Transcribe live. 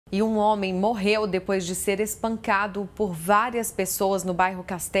E um homem morreu depois de ser espancado por várias pessoas no bairro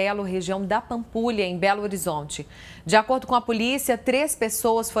Castelo, região da Pampulha, em Belo Horizonte. De acordo com a polícia, 3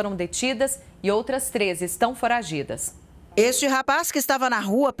 pessoas foram detidas e outras 3 estão foragidas. Este rapaz que estava na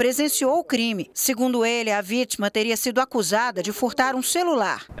rua presenciou o crime. Segundo ele, a vítima teria sido acusada de furtar um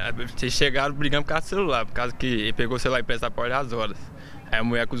celular. Vocês chegaram brigando por causa do celular, por causa que ele pegou o celular emprestado para olhar as horas. Aí a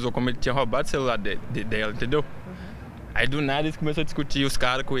mulher acusou como ele tinha roubado o celular dela, entendeu? Aí do nada eles começaram a discutir, os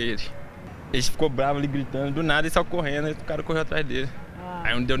caras com ele. Ele ficou bravo ali gritando, do nada ele saiu correndo, e o cara correu atrás dele.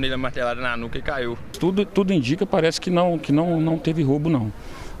 Aí um deu nele a martelada na nuca e caiu. Tudo indica, parece que não teve roubo, não.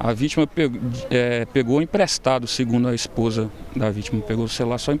 A vítima pegou emprestado, segundo a esposa da vítima, pegou o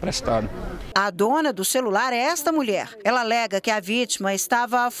celular só emprestado. A dona do celular é esta mulher. Ela alega que a vítima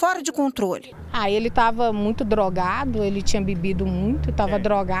estava fora de controle. Ele estava muito drogado, ele tinha bebido muito, estava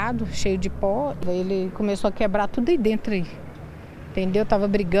drogado, cheio de pó. Ele começou a quebrar tudo aí dentro aí. Entendeu? Tava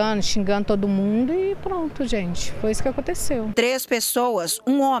brigando, xingando todo mundo e pronto, gente. Foi isso que aconteceu. 3 pessoas,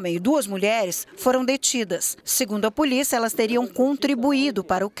 um homem e 2 mulheres, foram detidas. Segundo a polícia, elas teriam contribuído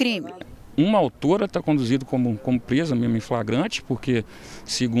para o crime. Uma autora está conduzida como presa, mesmo em flagrante, porque,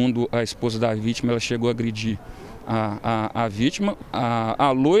 segundo a esposa da vítima, ela chegou a agredir a vítima.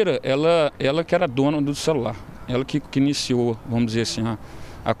 A loira, ela que era dona do celular, ela que iniciou, vamos dizer assim,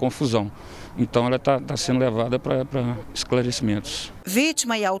 a confusão. Então ela está sendo levada para esclarecimentos.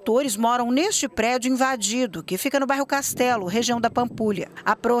 Vítima e autores moram neste prédio invadido, que fica no bairro Castelo, região da Pampulha.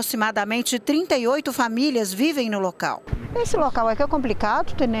 Aproximadamente 38 famílias vivem no local. Esse local aqui é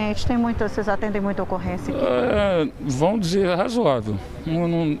complicado, tenente? Vocês atendem muita ocorrência aqui? Vamos dizer razoável.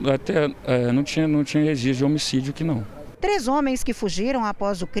 Não tinha registro de homicídio aqui não. 3 homens que fugiram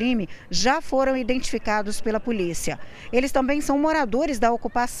após o crime já foram identificados pela polícia. Eles também são moradores da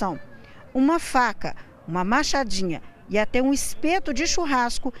ocupação. Uma faca, uma machadinha e até um espeto de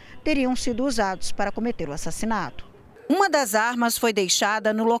churrasco teriam sido usados para cometer o assassinato. Uma das armas foi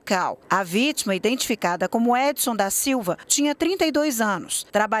deixada no local. A vítima, identificada como Edson da Silva, tinha 32 anos.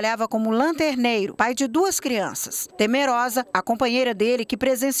 Trabalhava como lanterneiro, pai de 2 crianças. Temerosa, a companheira dele, que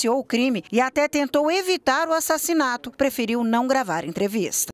presenciou o crime e até tentou evitar o assassinato, preferiu não gravar entrevista.